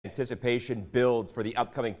Anticipation builds for the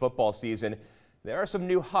upcoming football season. There are some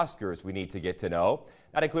new Huskers we need to get to know.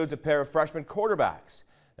 That includes a pair of freshman quarterbacks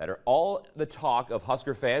that are all the talk of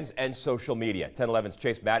Husker fans and social media. 10-11's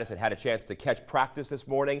Chase Madison had a chance to catch practice this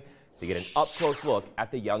morning to get an up-close look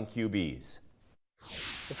at the young QBs.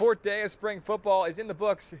 The fourth day of spring football is in the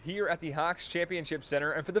books here at the Hawks Championship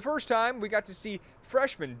Center, and for the first time we got to see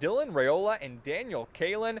freshmen Raiola and Daniel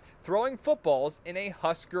Kaelin throwing footballs in a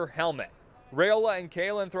Husker helmet. Raiola and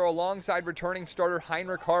Kaelin throw alongside returning starter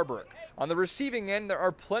Heinrich Harburg. On the receiving end, there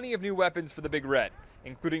are plenty of new weapons for the Big Red,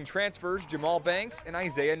 including transfers Jamal Banks and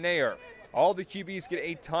Isaiah Nair. All the QBs get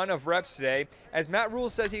a ton of reps today, as Matt Rhule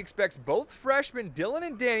says he expects both freshmen Dylan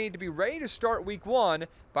and Danny to be ready to start week 1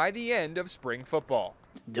 by the end of spring football.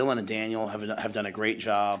 Dylan and Daniel have done a great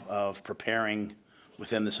job of preparing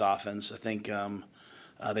within this offense. I think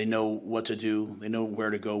they know what to do. They know where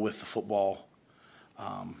to go with the football.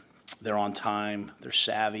 They're on time. They're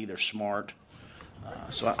savvy. They're smart.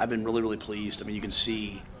 So I've been really pleased. I mean, you can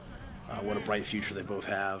see what a bright future they both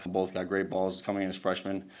have. Both got great balls coming in as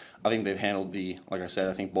freshmen. I think they've handled like I said,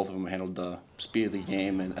 I think both of them handled the speed of the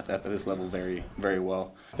game and at this level very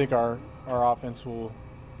well. I think our offense will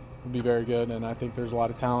be very good, and I think there's a lot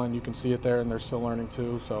of talent. You can see it there, and they're still learning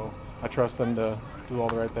too. So I trust them to do all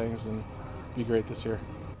the right things and be great this year.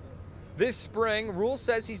 This spring, Rhule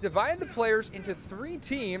says he's divided the players into 3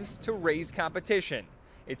 teams to raise competition.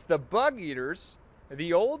 It's the Bug Eaters,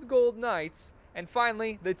 the Old Gold Knights, and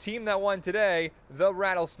finally, the team that won today, the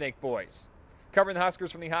Rattlesnake Boys. Covering the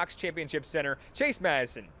Huskers from the Hawks Championship Center, Chase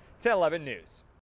Madison, 10-11 News.